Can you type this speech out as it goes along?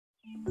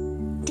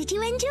Did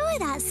you enjoy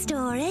that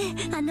story?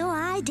 I know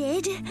I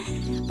did.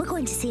 We're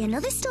going to see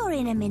another story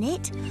in a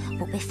minute,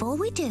 but before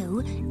we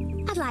do,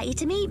 I'd like you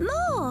to meet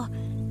Mo.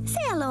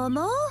 Say hello,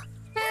 Mo.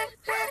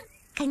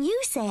 Can you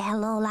say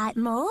hello like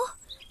Mo?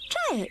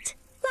 Try it,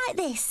 like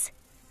this.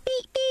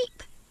 Beep,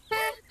 beep.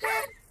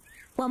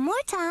 One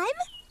more time.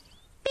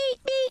 Beep,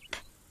 beep.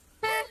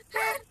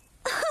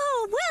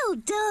 Oh, well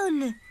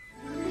done.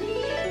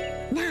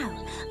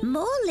 Now,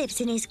 Mo lives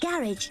in his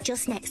garage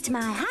just next to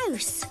my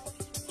house.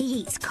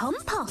 He eats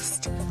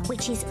compost,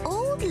 which is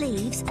old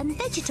leaves and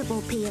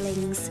vegetable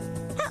peelings.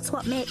 That's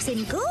what makes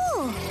him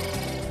go.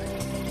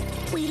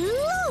 We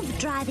love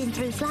driving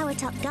through Flower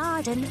Top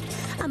Garden,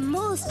 and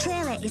Mo's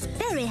trailer is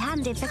very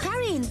handy for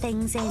carrying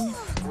things in.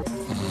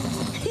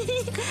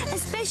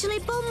 Especially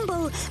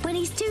Bumble when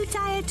he's too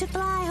tired to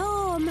fly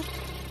home.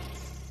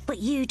 But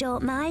you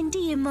don't mind, do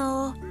you,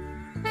 Mo?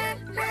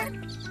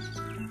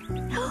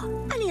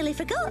 I nearly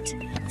forgot.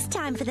 It's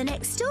time for the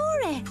next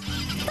story.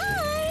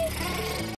 Bye!